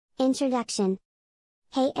Introduction.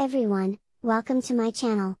 Hey everyone, welcome to my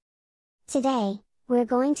channel. Today, we're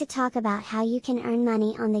going to talk about how you can earn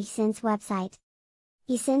money on the Ysense website.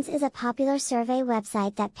 Ysense is a popular survey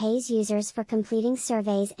website that pays users for completing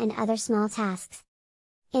surveys and other small tasks.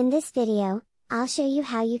 In this video, I'll show you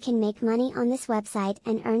how you can make money on this website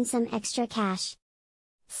and earn some extra cash.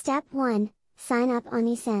 Step 1, sign up on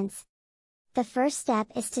Ysense. The first step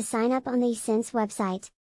is to sign up on the Ysense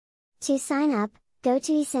website. To sign up, go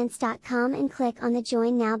to ysense.com and click on the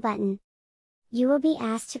Join Now button. You will be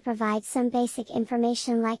asked to provide some basic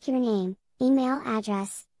information like your name, email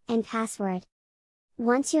address, and password.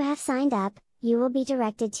 Once you have signed up, you will be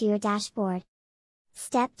directed to your dashboard.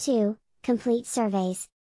 Step 2, complete surveys.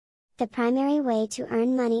 The primary way to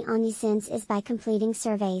earn money on Ysense is by completing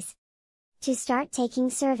surveys. To start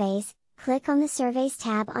taking surveys, click on the Surveys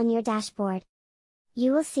tab on your dashboard.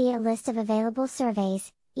 You will see a list of available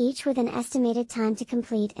surveys, each with an estimated time to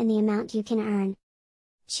complete and the amount you can earn.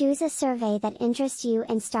 Choose a survey that interests you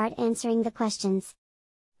and start answering the questions.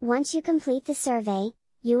 Once you complete the survey,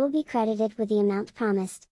 you will be credited with the amount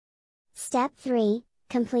promised. Step 3,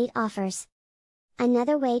 complete offers.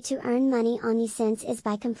 Another way to earn money on Ysense is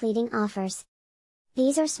by completing offers.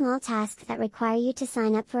 These are small tasks that require you to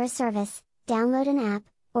sign up for a service, download an app,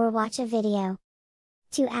 or watch a video.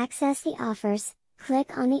 To access the offers,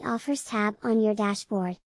 click on the Offers tab on your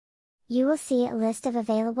dashboard. You will see a list of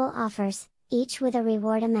available offers, each with a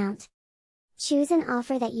reward amount. Choose an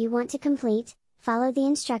offer that you want to complete, follow the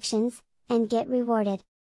instructions, and get rewarded.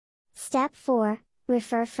 Step 4,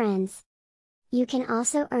 refer friends. You can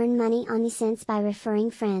also earn money on Ysense by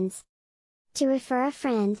referring friends. To refer a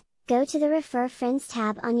friend, go to the Refer Friends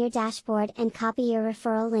tab on your dashboard and copy your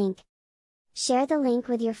referral link. Share the link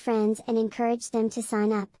with your friends and encourage them to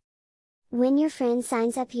sign up. When your friend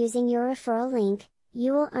signs up using your referral link,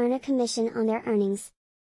 you will earn a commission on their earnings.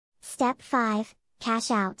 Step 5, cash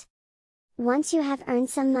out. Once you have earned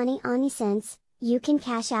some money on Ysense, you can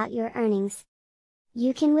cash out your earnings.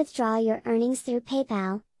 You can withdraw your earnings through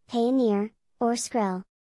PayPal, Payoneer, or Skrill.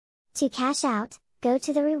 To cash out, go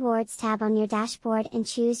to the Rewards tab on your dashboard and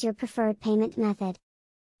choose your preferred payment method.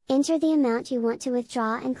 Enter the amount you want to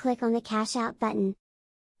withdraw and click on the Cash Out button.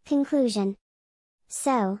 Conclusion.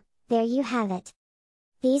 So, there you have it.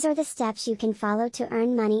 These are the steps you can follow to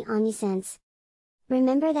earn money on Ysense.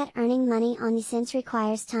 Remember that earning money on Ysense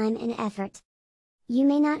requires time and effort. You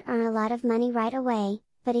may not earn a lot of money right away,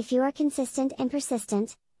 but if you are consistent and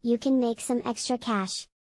persistent, you can make some extra cash.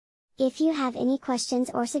 If you have any questions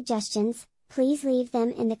or suggestions, please leave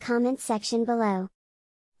them in the comments section below.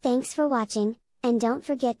 Thanks for watching, and don't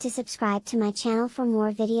forget to subscribe to my channel for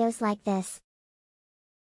more videos like this.